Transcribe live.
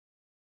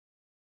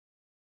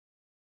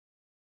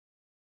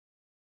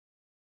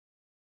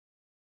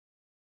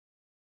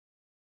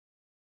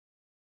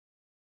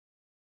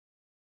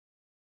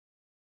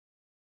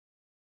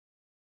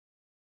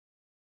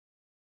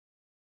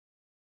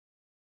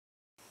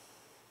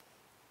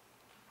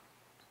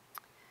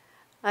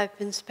I've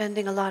been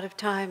spending a lot of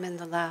time in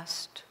the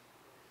last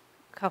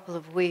couple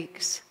of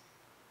weeks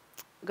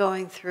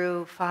going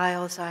through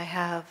files I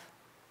have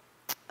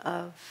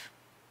of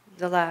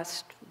the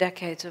last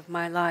decades of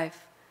my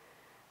life,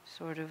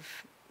 sort of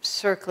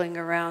circling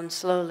around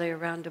slowly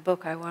around a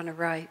book I want to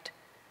write,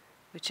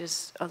 which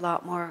is a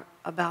lot more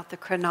about the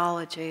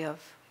chronology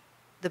of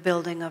the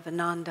building of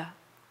Ananda.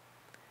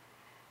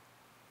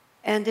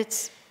 And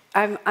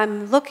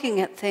I'm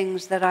looking at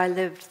things that I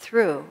lived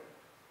through.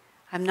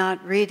 I'm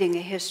not reading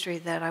a history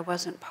that I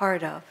wasn't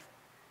part of.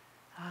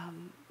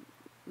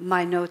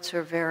 My notes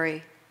are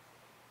very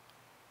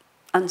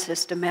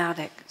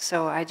unsystematic,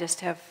 so I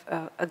just have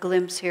a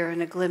glimpse here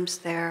and a glimpse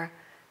there,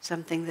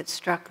 something that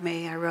struck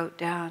me, I wrote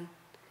down.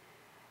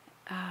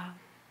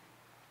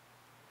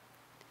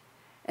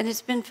 And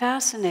it's been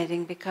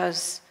fascinating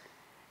because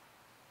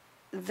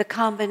the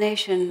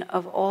combination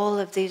of all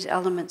of these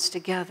elements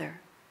together,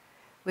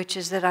 which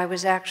is that I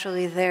was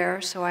actually there,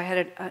 so I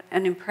had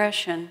an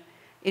impression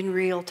in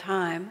real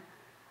time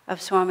of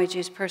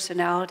Swamiji's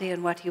personality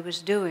and what he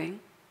was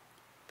doing.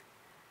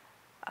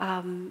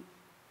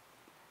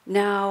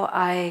 Now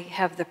I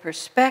have the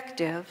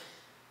perspective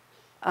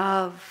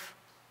of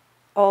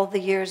all the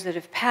years that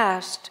have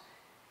passed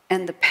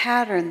and the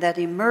pattern that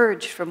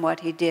emerged from what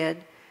he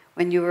did.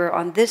 When you were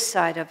on this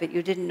side of it,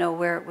 you didn't know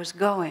where it was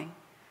going.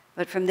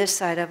 But from this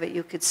side of it,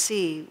 you could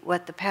see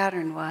what the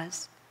pattern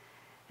was.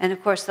 And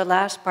of course, the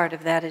last part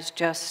of that is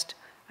just,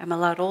 I'm a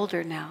lot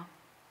older now.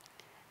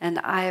 And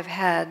I have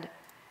had,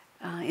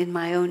 in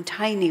my own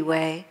tiny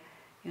way,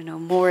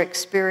 more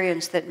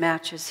experience that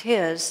matches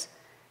his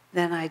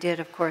than I did,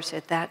 of course,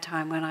 at that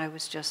time when I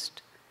was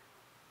just,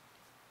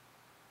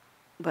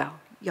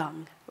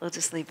 young. We'll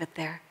just leave it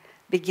there.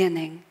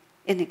 Beginning,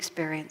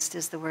 inexperienced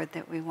is the word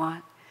that we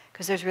want,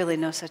 because there's really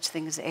no such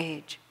thing as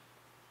age.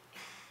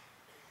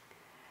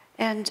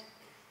 And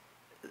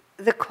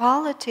the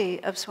quality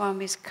of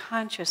Swami's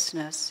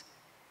consciousness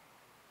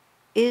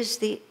is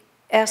the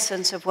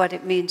essence of what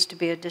it means to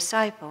be a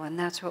disciple, and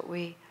that's what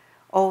we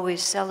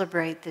always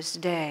celebrate this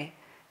day.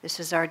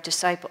 This is our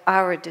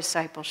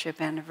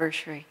discipleship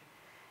anniversary.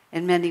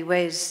 In many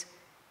ways,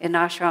 in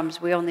ashrams,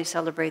 we only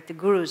celebrate the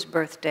Guru's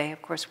birthday.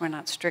 Of course, we're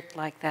not strict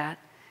like that.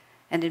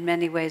 And in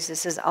many ways,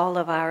 this is all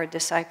of our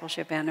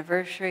discipleship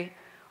anniversary,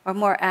 or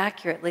more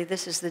accurately,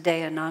 this is the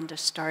day Ananda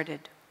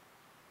started.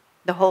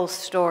 The whole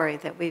story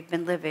that we've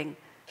been living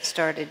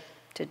started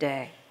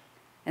today.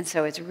 And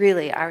so it's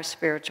really our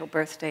spiritual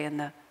birthday in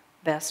the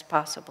best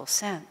possible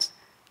sense.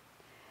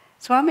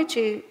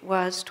 Swamiji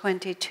was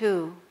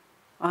 22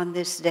 on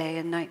this day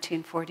in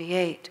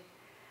 1948.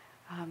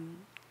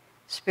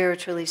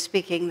 Spiritually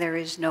speaking, there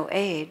is no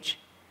age,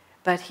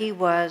 but he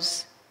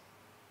was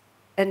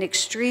an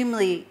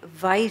extremely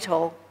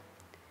vital,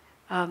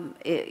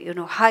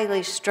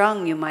 highly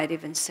strung, you might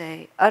even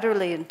say,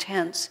 utterly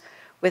intense,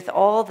 with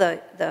all the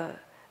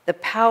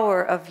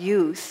power of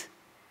youth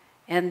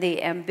and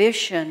the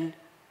ambition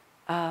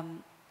of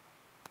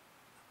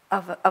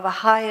a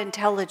high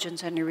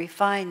intelligence and a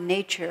refined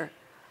nature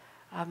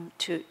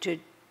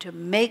to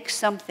make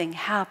something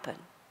happen,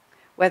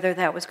 whether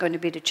that was going to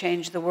be to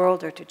change the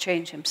world or to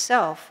change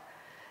himself.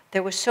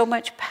 There was so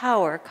much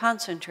power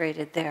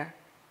concentrated there.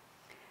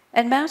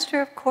 And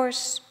Master, of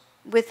course,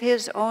 with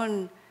his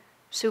own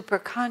super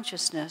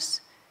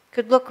consciousness,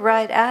 could look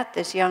right at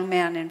this young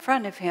man in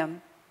front of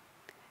him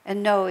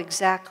and know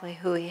exactly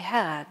who he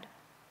had.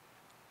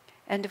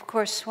 And of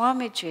course,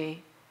 Swamiji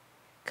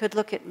could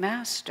look at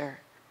Master,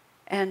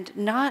 and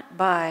not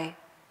by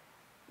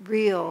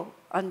real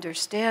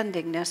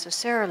understanding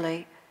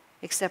necessarily,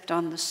 except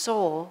on the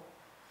soul,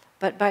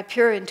 but by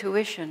pure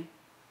intuition,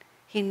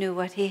 he knew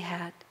what he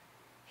had.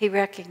 He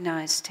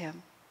recognized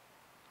him.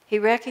 He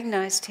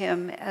recognized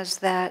him as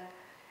that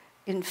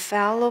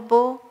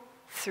infallible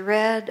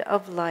thread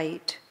of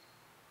light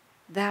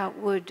that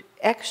would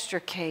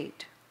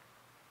extricate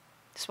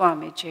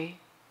Swamiji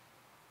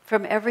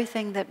from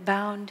everything that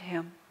bound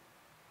him.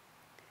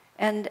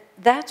 And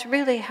that's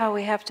really how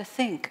we have to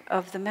think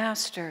of the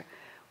Master.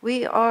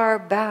 We are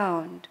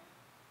bound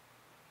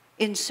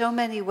in so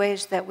many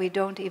ways that we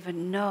don't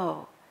even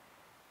know.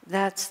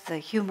 That's the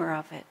humor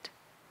of it.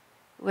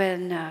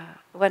 When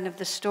one of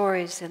the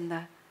stories in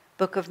the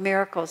Book of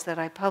Miracles that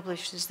I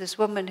published is this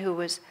woman who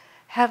was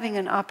having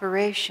an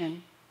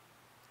operation,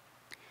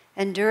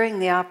 and during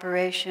the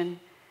operation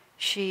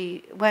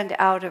she went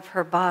out of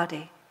her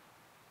body.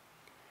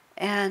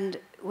 And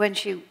when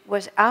she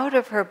was out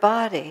of her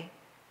body,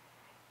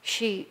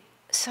 she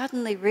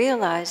suddenly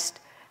realized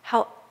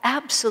how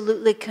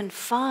absolutely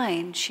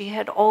confined she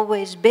had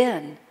always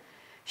been.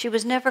 She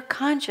was never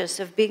conscious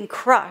of being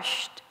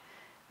crushed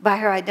by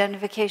her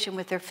identification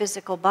with her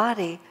physical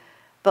body,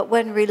 but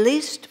when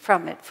released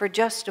from it for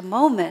just a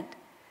moment,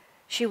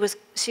 she was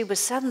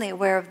suddenly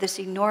aware of this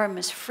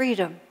enormous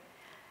freedom.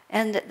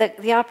 And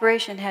the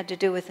operation had to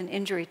do with an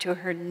injury to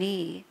her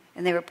knee,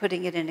 and they were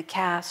putting it in a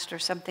cast or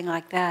something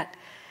like that.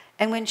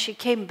 And when she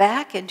came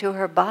back into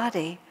her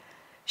body,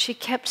 she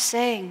kept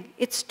saying,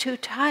 "It's too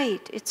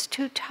tight, it's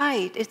too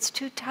tight, it's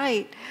too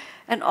tight."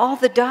 And all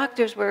the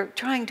doctors were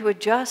trying to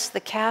adjust the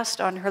cast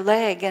on her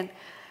leg, and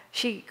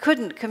she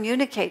couldn't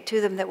communicate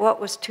to them that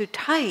what was too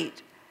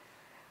tight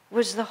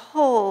was the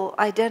whole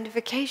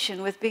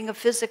identification with being a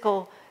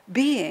physical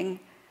being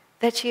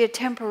that she had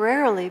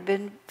temporarily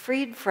been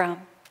freed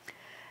from.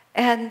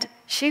 And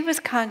she was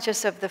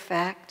conscious of the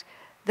fact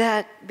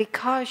that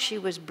because she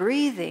was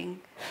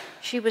breathing,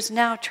 she was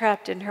now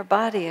trapped in her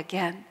body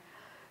again.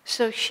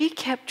 So she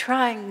kept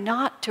trying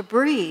not to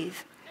breathe.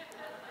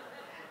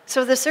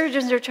 So the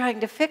surgeons are trying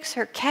to fix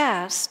her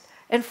cast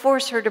and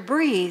force her to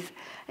breathe.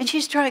 And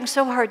she's trying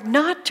so hard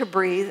not to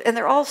breathe, and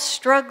they're all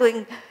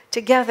struggling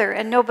together,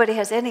 and nobody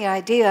has any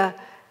idea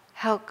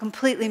how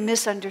completely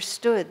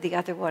misunderstood the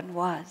other one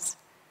was.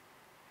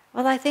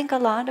 Well, I think a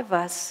lot of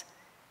us,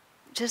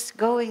 just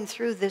going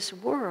through this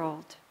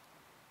world,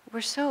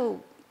 we're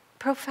so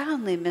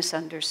profoundly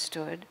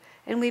misunderstood,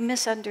 and we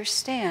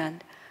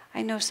misunderstand.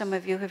 I know some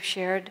of you have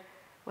shared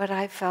what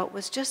I felt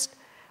was just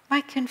my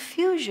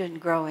confusion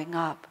growing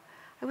up.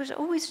 I was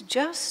always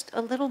just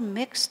a little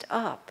mixed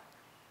up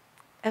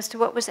as to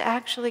what was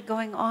actually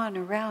going on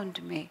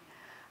around me.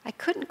 I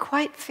couldn't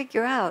quite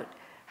figure out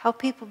how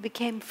people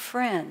became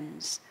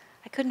friends.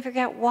 I couldn't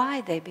figure out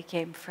why they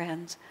became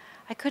friends.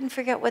 I couldn't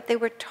figure out what they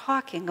were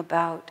talking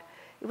about.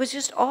 It was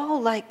just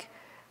all like,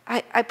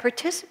 I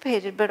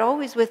participated, but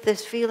always with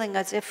this feeling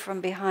as if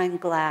from behind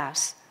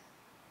glass.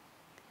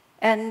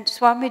 And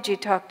Swamiji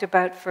talked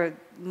about for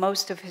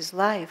most of his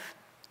life,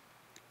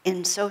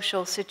 in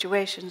social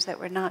situations that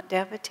were not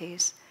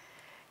devotees,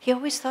 he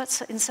always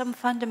thought in some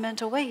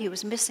fundamental way he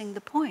was missing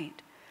the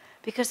point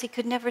because he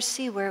could never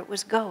see where it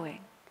was going.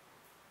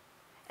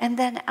 And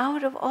then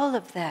out of all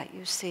of that,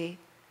 you see,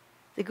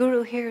 the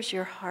Guru hears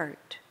your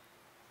heart.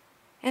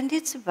 And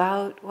it's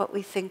about what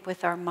we think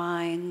with our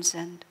minds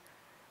and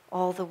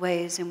all the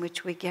ways in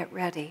which we get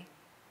ready.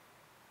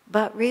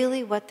 But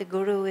really what the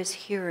Guru is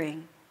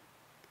hearing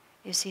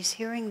is he's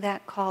hearing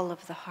that call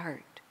of the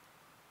heart.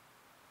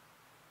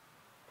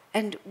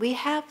 And we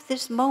have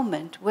this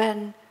moment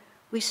when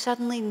we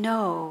suddenly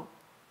know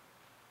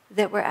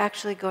that we're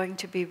actually going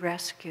to be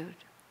rescued.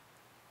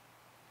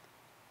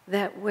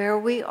 That where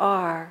we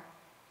are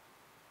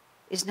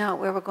is not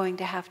where we're going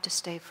to have to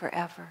stay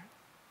forever.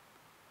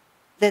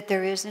 That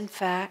there is, in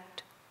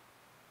fact,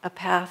 a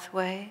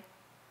pathway,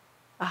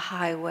 a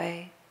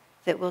highway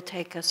that will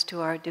take us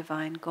to our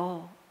divine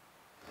goal.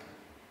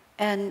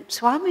 And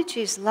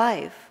Swamiji's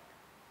life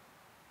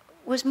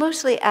was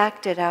mostly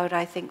acted out,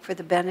 I think, for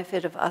the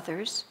benefit of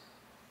others.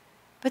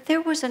 But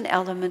there was an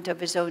element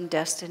of his own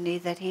destiny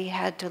that he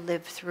had to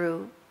live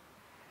through.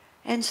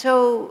 And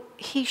so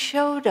he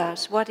showed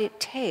us what it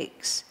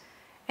takes.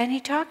 And he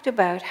talked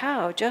about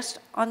how, just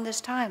on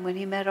this time when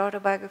he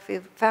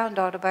found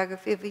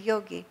Autobiography of a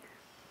Yogi,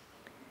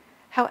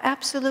 how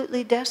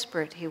absolutely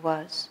desperate he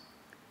was.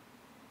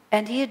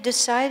 And he had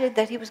decided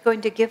that he was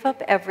going to give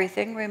up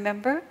everything,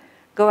 remember?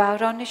 Go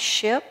out on a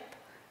ship,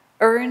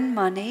 earn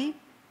money,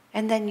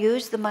 and then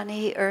use the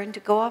money he earned to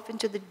go off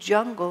into the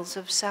jungles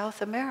of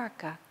South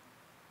America,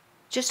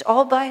 just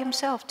all by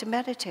himself to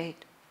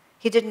meditate.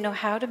 He didn't know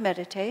how to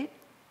meditate.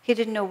 He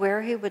didn't know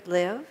where he would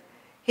live.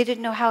 He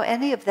didn't know how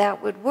any of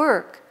that would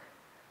work.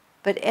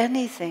 But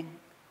anything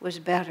was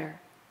better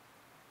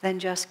than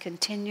just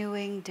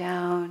continuing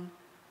down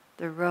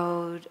the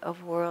road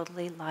of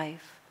worldly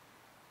life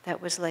that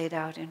was laid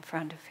out in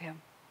front of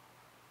him.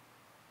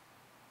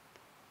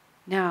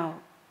 Now,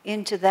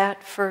 into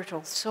that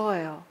fertile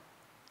soil,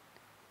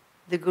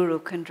 the Guru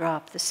can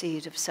drop the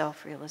seed of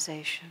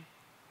self-realization.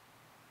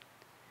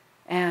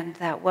 And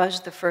that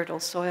was the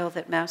fertile soil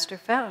that Master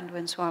found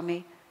when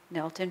Swami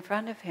knelt in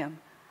front of him.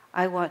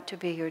 I want to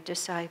be your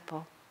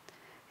disciple.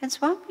 And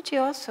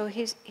Swamiji also,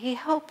 he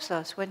helps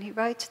us when he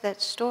writes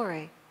that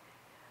story.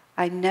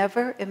 I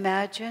never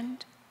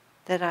imagined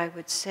that I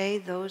would say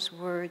those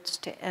words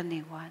to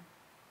anyone.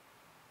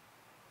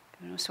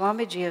 You know,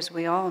 Swamiji, as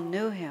we all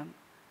knew him,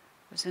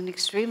 was an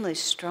extremely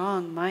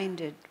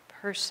strong-minded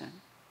person.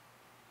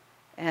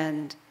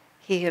 And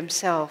he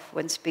himself,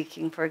 when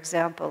speaking, for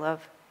example,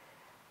 of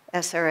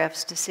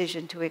SRF's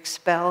decision to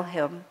expel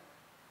him,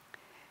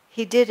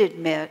 he did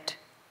admit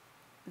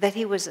that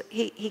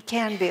he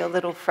can be a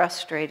little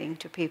frustrating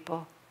to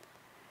people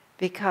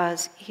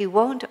because he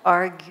won't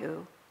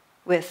argue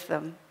with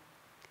them,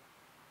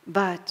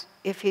 but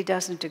if he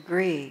doesn't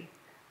agree,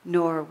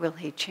 nor will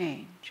he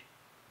change.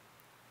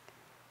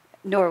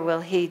 Nor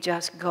will he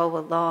just go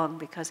along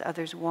because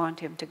others want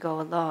him to go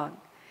along.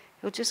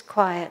 He'll just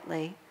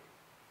quietly,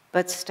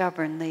 but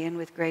stubbornly and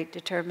with great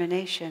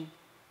determination,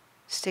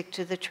 stick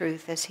to the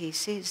truth as he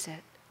sees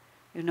it.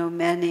 You know,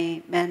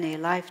 many, many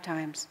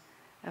lifetimes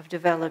of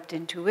developed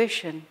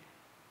intuition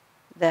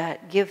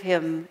that give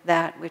him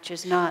that which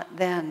is not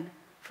then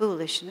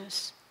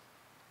foolishness.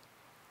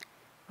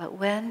 But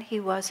when he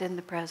was in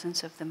the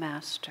presence of the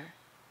Master,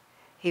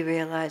 he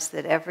realized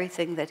that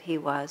everything that he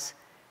was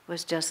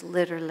just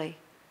literally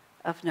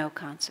of no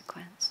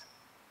consequence.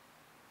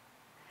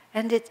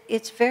 And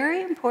it's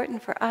very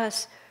important for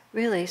us,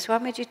 really.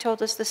 Swamiji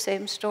told us the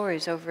same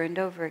stories over and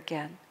over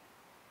again.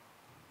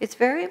 it's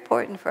very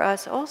important for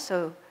us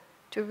also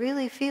to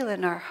really feel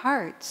in our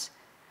hearts,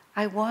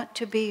 I want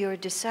to be your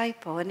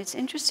disciple. And it's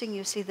interesting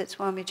you see that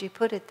Swamiji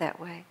put it that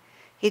way.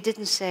 He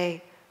didn't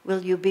say,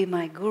 will you be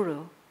my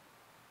guru?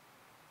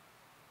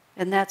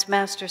 And that's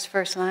Master's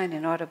first line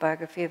in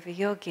Autobiography of a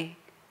Yogi.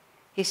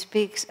 He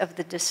speaks of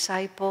the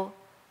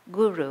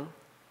disciple-guru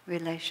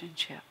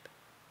relationship.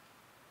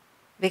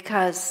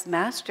 Because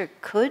Master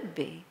could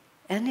be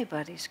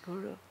anybody's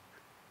guru.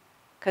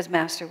 Because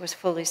Master was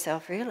fully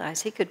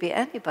self-realized. He could be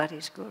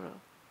anybody's guru.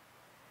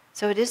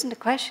 So it isn't a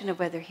question of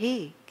whether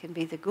he can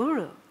be the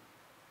guru.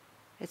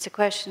 It's a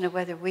question of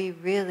whether we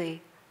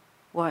really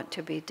want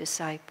to be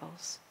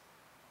disciples.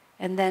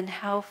 And then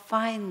how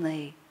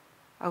finely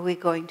are we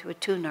going to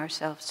attune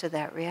ourselves to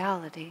that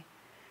reality?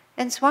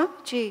 And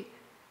Swamiji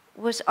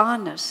was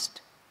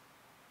honest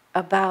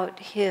about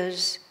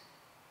his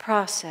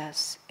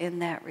process in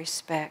that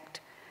respect.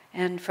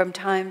 And from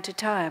time to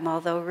time,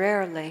 although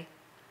rarely,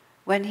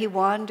 when he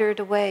wandered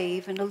away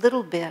even a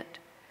little bit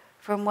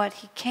from what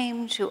he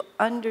came to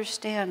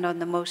understand on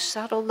the most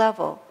subtle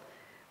level,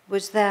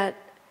 was that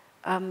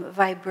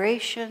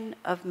vibration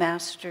of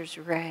Master's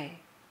ray.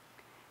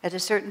 At a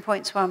certain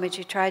point,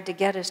 Swamiji tried to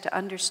get us to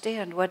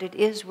understand what it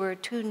is we're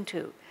attuned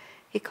to.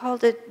 He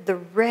called it the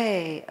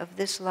ray of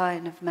this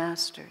line of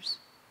Masters,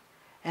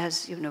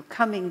 as,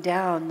 coming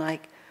down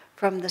like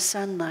from the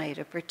sunlight,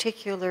 a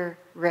particular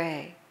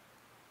ray.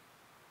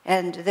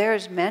 And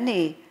there's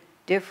many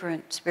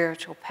different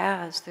spiritual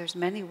paths. There's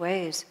many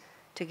ways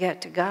to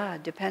get to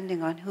God,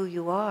 depending on who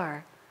you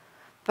are.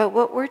 But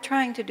what we're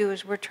trying to do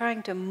is we're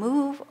trying to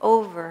move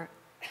over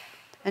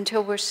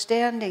until we're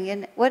standing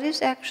in what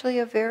is actually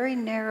a very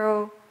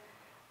narrow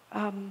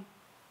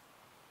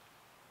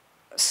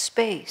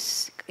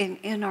space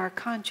in our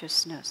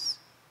consciousness,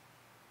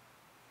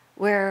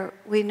 where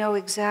we know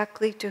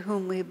exactly to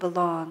whom we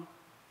belong,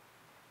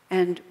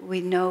 and we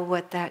know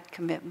what that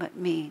commitment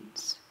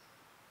means.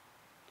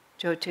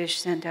 Jyotish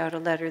sent out a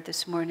letter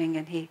this morning,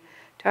 and he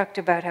talked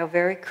about how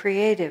very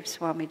creative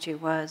Swamiji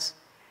was,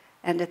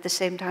 and at the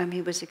same time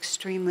he was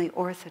extremely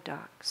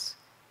orthodox.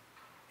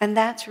 And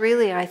that's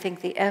really, I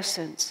think, the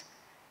essence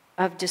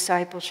of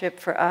discipleship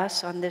for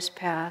us on this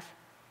path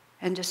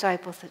and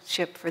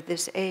discipleship for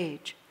this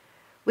age.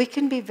 We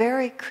can be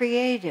very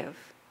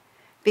creative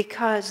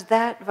because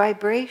that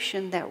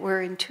vibration that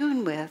we're in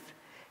tune with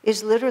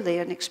is literally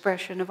an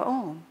expression of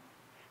Om.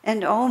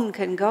 And Om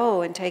can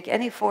go and take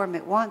any form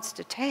it wants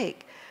to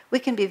take. We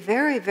can be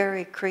very,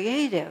 very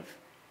creative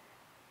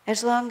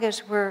as long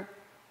as we're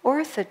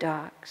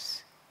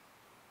orthodox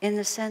in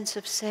the sense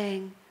of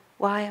saying,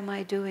 why am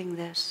I doing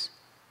this?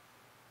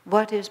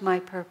 What is my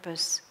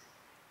purpose?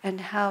 And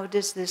how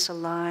does this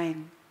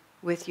align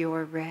with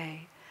your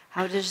ray?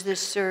 How does this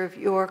serve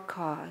your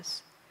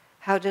cause?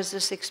 How does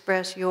this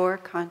express your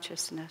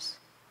consciousness?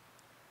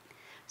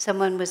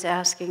 Someone was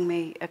asking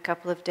me a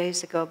couple of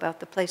days ago about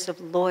the place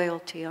of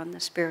loyalty on the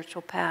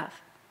spiritual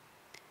path.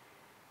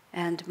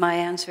 And my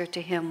answer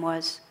to him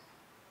was,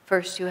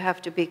 first you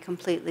have to be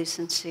completely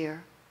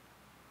sincere.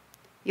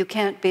 You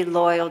can't be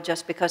loyal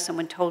just because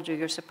someone told you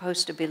you're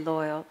supposed to be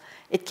loyal.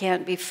 It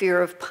can't be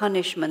fear of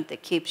punishment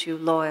that keeps you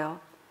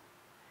loyal.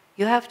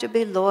 You have to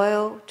be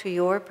loyal to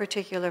your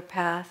particular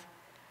path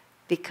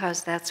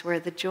because that's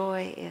where the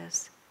joy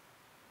is.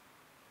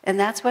 And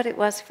that's what it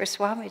was for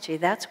Swamiji.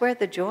 That's where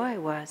the joy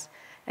was.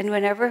 And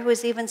whenever it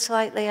was even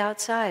slightly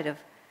outside of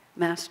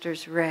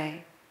Master's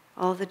ray,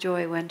 all the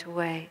joy went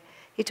away.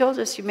 He told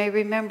us, you may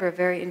remember a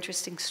very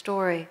interesting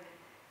story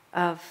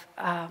of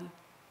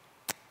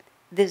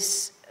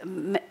this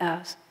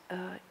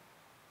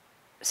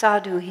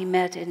sadhu he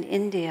met in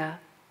India,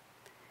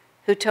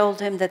 who told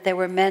him that there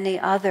were many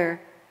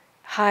other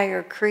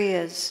higher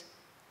kriyas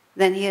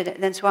than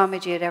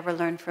Swamiji had ever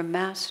learned from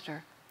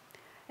Master.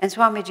 And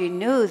Swamiji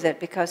knew that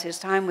because his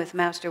time with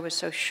Master was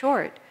so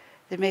short,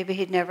 that maybe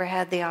he'd never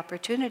had the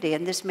opportunity.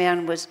 And this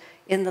man was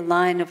in the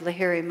line of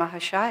Lahiri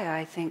Mahashaya,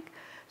 I think.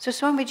 So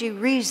Swamiji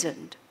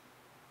reasoned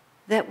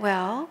that,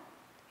 well,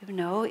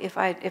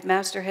 if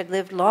Master had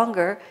lived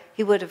longer,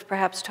 he would have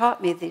perhaps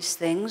taught me these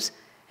things,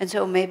 and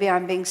so maybe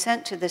I'm being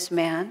sent to this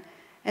man.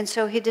 And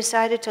so he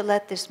decided to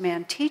let this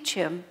man teach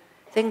him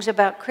things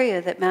about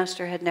Kriya that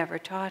Master had never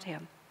taught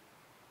him.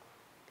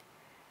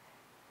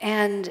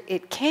 And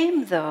it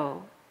came,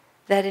 though,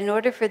 that in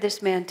order for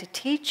this man to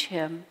teach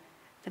him,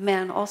 the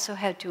man also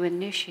had to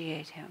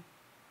initiate him.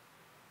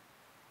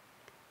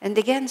 And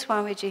again,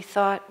 Swamiji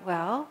thought,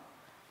 well,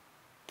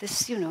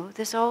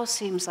 this all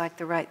seems like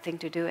the right thing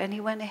to do, and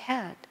he went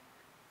ahead.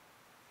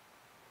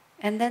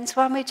 And then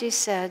Swamiji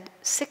said,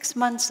 6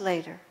 months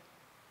later,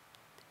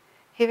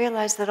 he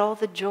realized that all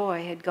the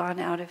joy had gone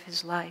out of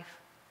his life.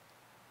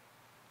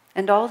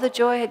 And all the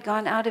joy had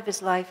gone out of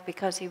his life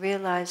because he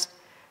realized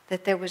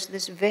that there was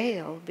this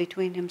veil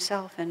between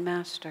himself and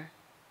Master.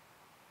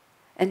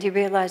 And he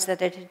realized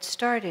that it had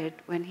started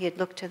when he had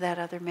looked to that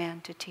other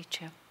man to teach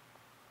him.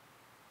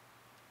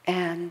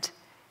 And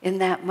in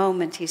that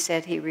moment, he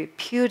said he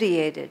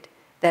repudiated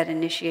that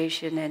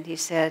initiation, and he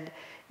said,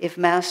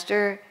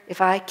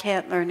 if I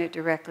can't learn it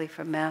directly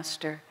from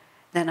Master,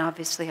 then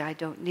obviously I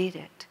don't need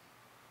it.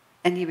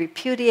 And he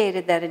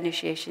repudiated that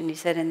initiation. He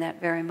said in that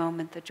very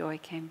moment the joy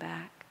came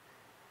back.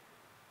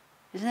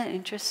 Isn't that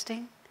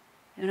interesting?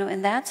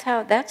 And that's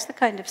the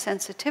kind of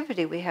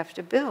sensitivity we have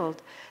to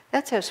build.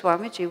 That's how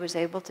Swamiji was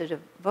able to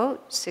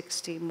devote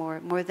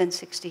more than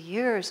 60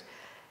 years,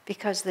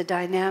 because the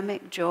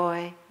dynamic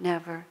joy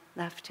never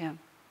left him.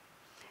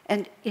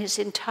 And his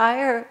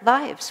entire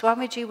life,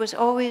 Swamiji was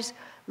always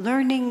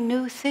learning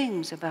new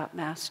things about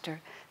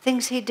Master,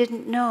 things he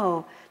didn't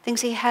know,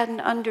 things he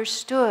hadn't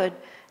understood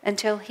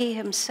until he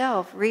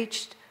himself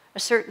reached a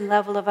certain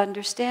level of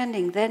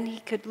understanding. Then he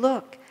could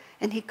look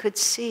and he could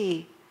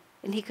see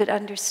and he could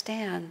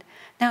understand.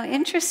 Now,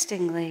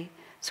 interestingly,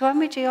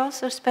 Swamiji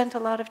also spent a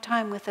lot of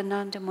time with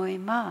Anandamoyi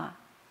Ma.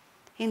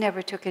 He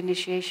never took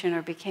initiation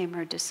or became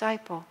her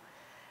disciple.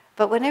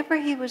 But whenever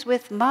he was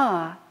with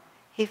Ma,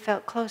 he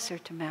felt closer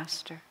to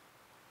Master.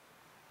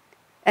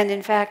 And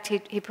in fact,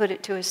 he put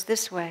it to us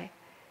this way.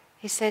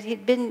 He said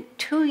he'd been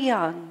too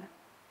young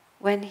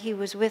when he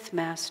was with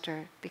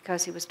Master,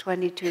 because he was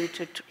 22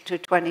 to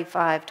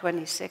 25,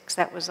 26,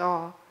 that was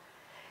all.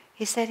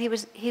 He said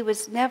he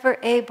was never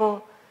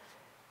able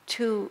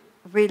to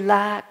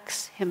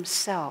relax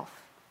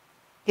himself.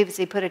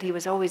 He put it, he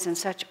was always in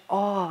such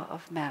awe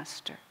of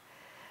Master.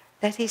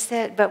 That he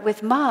said, but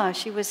with Ma,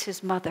 she was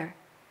his mother.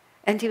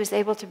 And he was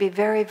able to be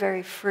very,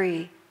 very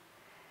free.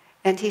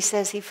 And he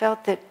says he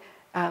felt that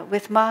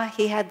with Ma,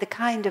 he had the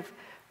kind of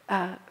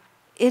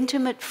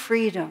intimate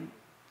freedom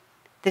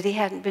that he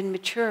hadn't been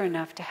mature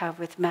enough to have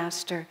with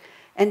Master.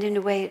 And in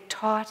a way, it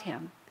taught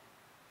him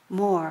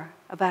more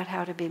about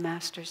how to be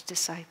Master's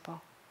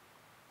disciple.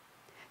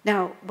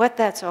 Now, what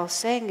that's all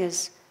saying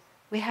is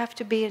we have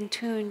to be in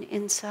tune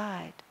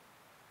inside.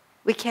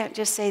 We can't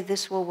just say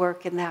this will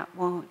work and that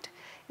won't.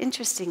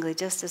 Interestingly,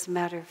 just as a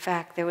matter of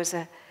fact, there was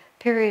a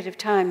period of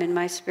time in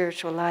my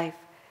spiritual life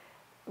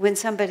when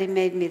somebody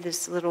made me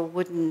this little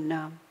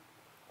wooden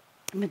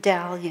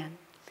medallion,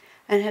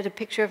 and had a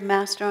picture of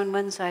Master on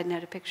one side and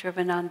had a picture of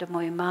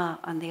Anandamoyi Ma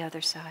on the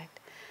other side.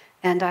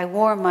 And I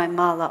wore my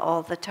mala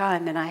all the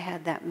time, and I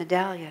had that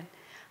medallion.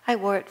 I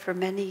wore it for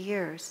many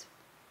years.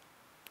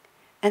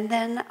 And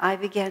then I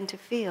began to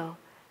feel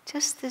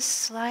just this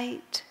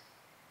slight,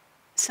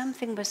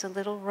 something was a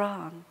little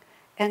wrong.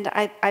 And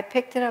I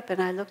picked it up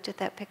and I looked at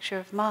that picture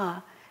of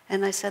Ma,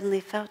 and I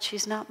suddenly felt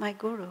she's not my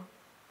guru.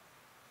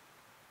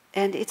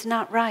 And it's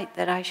not right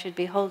that I should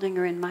be holding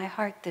her in my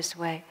heart this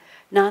way.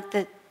 Not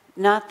that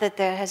that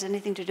has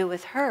anything to do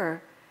with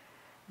her,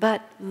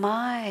 but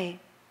my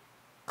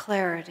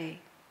clarity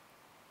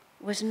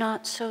was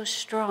not so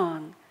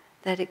strong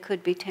that it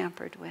could be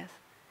tampered with.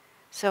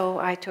 So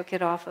I took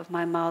it off of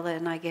my mala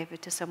and I gave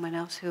it to someone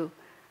else who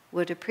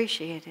would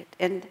appreciate it.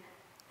 And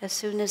as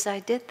soon as I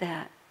did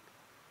that,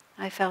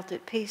 I felt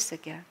at peace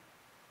again.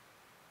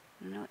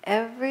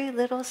 Every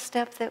little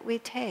step that we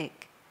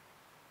take,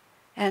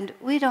 and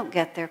we don't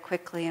get there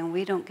quickly and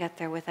we don't get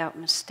there without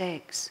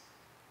mistakes.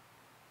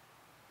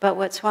 But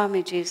what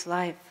Swamiji's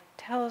life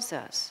tells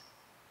us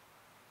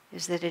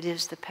is that it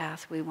is the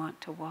path we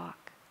want to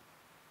walk.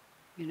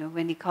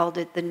 When he called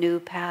it the new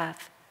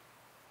path,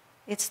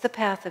 it's the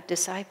path of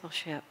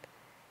discipleship.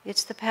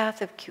 It's the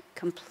path of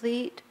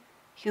complete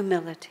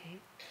humility.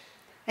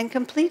 And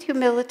complete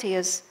humility,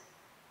 as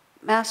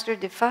Master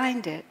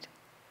defined it,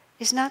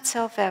 is not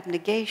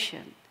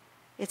self-abnegation.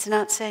 It's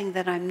not saying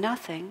that I'm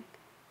nothing.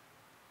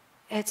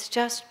 It's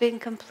just being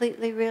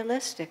completely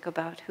realistic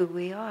about who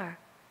we are.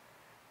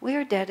 We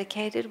are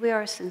dedicated, we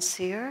are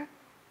sincere,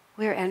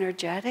 we are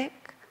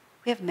energetic,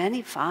 we have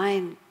many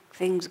fine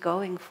things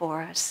going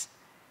for us.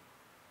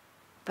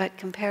 But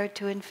compared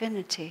to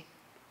infinity,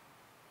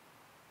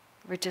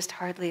 we're just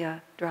hardly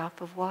a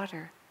drop of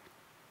water.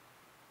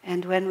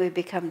 And when we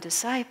become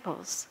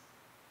disciples,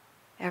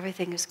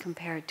 everything is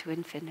compared to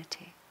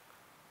infinity.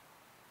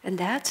 And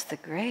that's the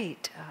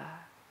great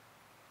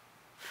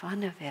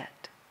fun of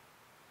it.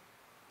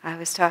 I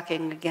was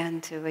talking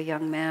again to a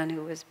young man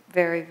who was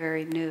very,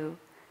 very new.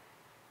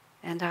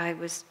 And I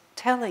was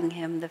telling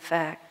him the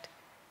fact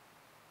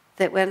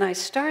that when I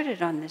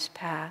started on this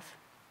path,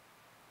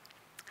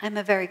 I'm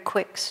a very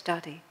quick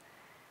study.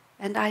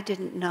 And I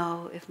didn't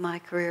know if my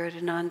career at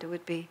Ananda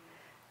would be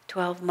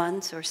 12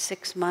 months or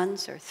 6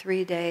 months or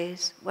 3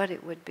 days, what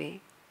it would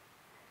be.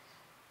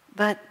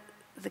 But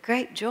the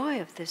great joy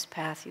of this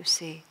path, you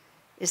see,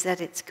 is that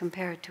it's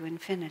compared to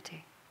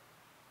infinity.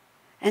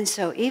 And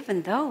so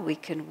even though we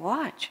can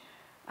watch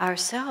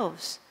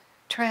ourselves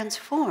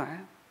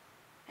transform,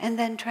 and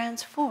then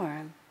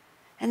transform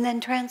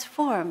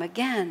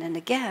again and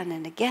again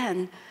and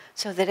again,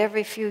 so that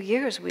every few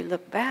years we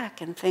look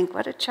back and think,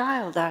 what a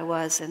child I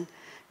was, and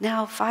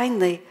now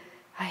finally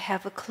I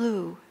have a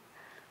clue.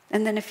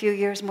 And then a few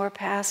years more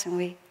pass and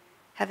we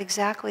have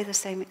exactly the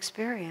same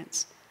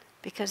experience,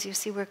 because you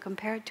see, we're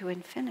compared to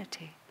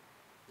infinity.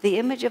 The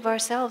image of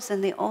ourselves,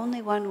 and the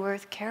only one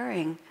worth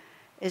carrying,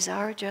 is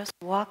our just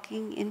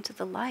walking into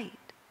the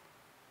light.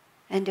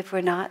 And if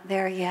we're not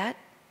there yet,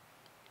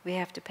 we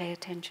have to pay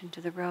attention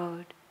to the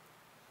road.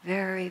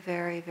 Very,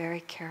 very, very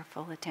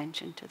careful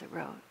attention to the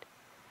road.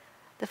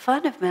 The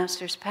fun of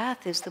Master's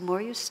Path is the more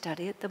you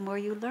study it, the more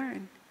you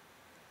learn.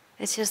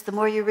 It's just the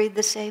more you read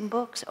the same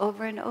books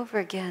over and over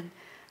again,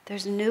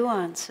 there's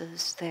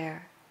nuances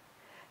there.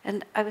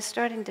 And I was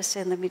starting to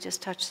say, let me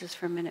just touch this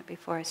for a minute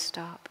before I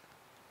stop.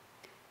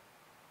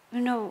 You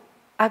know,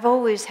 I've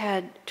always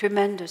had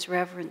tremendous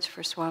reverence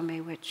for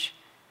Swami, which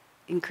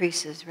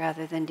increases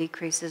rather than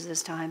decreases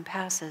as time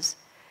passes.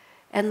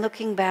 And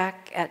looking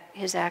back at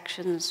his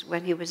actions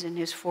when he was in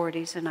his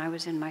 40s and I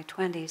was in my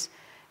 20s,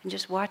 and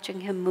just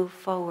watching him move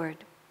forward,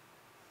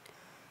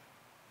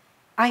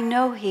 I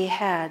know he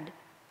had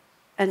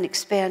an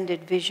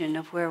expanded vision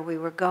of where we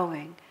were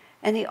going.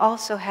 And he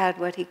also had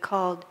what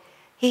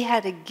he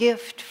had a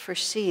gift for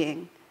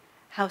seeing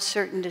how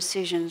certain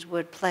decisions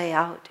would play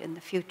out in the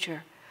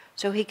future.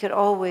 So he could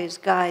always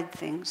guide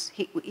things.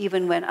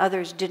 Even when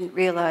others didn't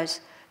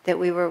realize that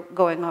we were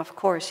going off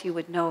course, he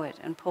would know it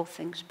and pull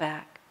things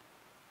back.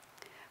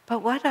 But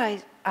what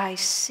I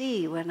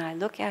see when I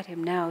look at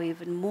him now,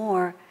 even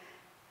more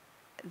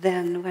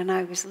than when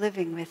I was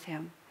living with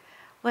him,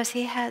 was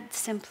he had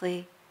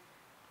simply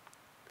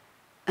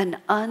an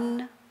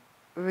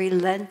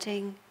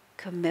unrelenting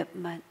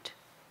commitment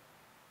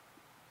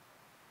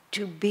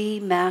to be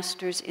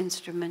Master's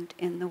instrument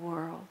in the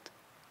world.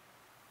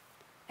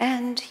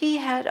 And he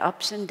had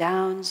ups and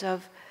downs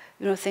of,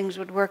 things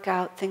would work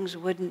out, things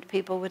wouldn't.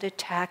 People would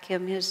attack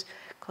him. His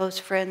close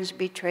friends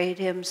betrayed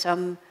him.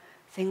 Some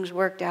things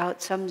worked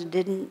out, some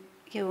didn't.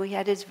 He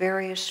had his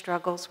various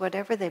struggles,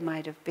 whatever they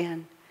might have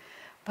been.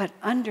 But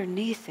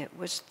underneath it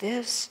was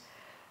this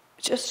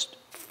just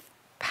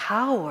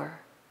power,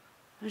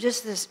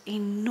 just this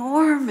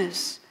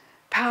enormous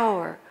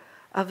power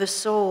of a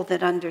soul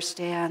that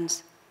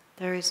understands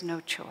there is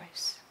no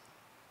choice.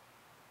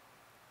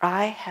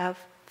 I have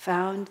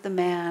found the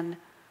man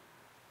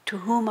to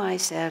whom I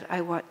said,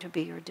 I want to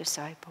be your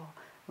disciple.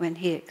 When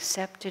he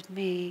accepted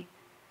me,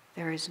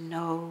 there is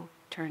no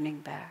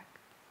turning back.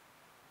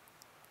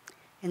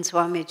 In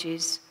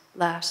Swamiji's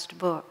last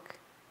book,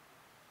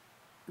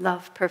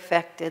 Love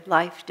Perfected,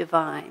 Life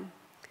Divine,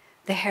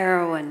 the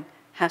heroine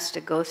has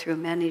to go through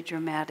many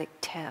dramatic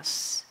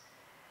tests.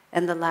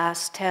 And the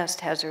last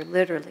test has her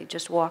literally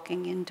just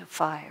walking into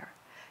fire,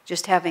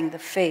 just having the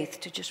faith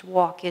to just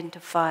walk into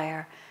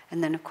fire,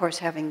 and then, of course,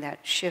 having that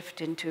shift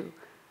into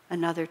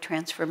another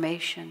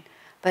transformation.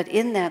 But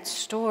in that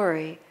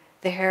story,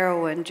 the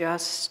heroine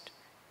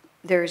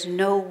there's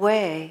no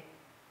way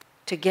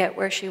to get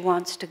where she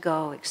wants to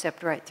go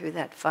except right through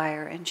that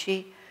fire. And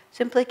she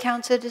simply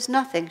counts it as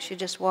nothing. She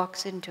just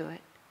walks into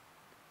it.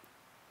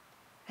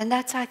 And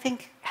that's, I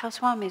think, how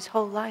Swami's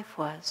whole life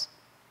was.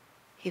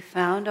 He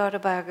found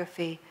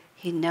autobiography.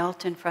 He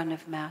knelt in front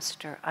of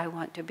Master. I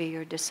want to be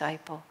your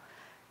disciple.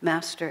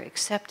 Master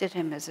accepted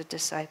him as a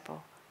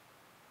disciple,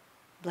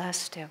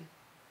 blessed him.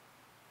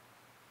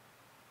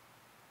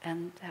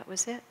 And that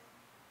was it.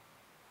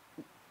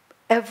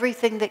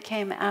 Everything that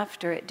came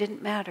after it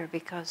didn't matter,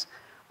 because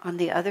on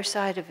the other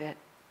side of it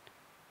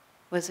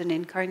was an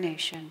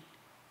incarnation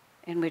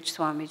in which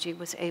Swamiji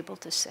was able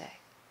to say,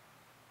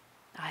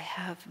 I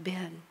have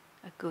been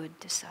a good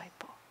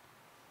disciple.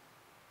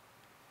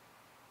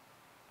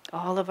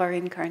 All of our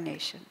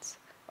incarnations,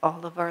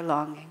 all of our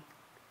longing,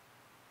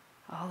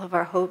 all of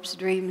our hopes,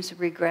 dreams,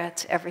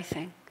 regrets,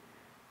 everything,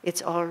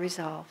 it's all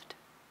resolved.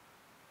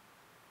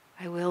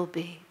 I will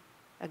be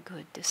a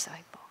good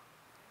disciple.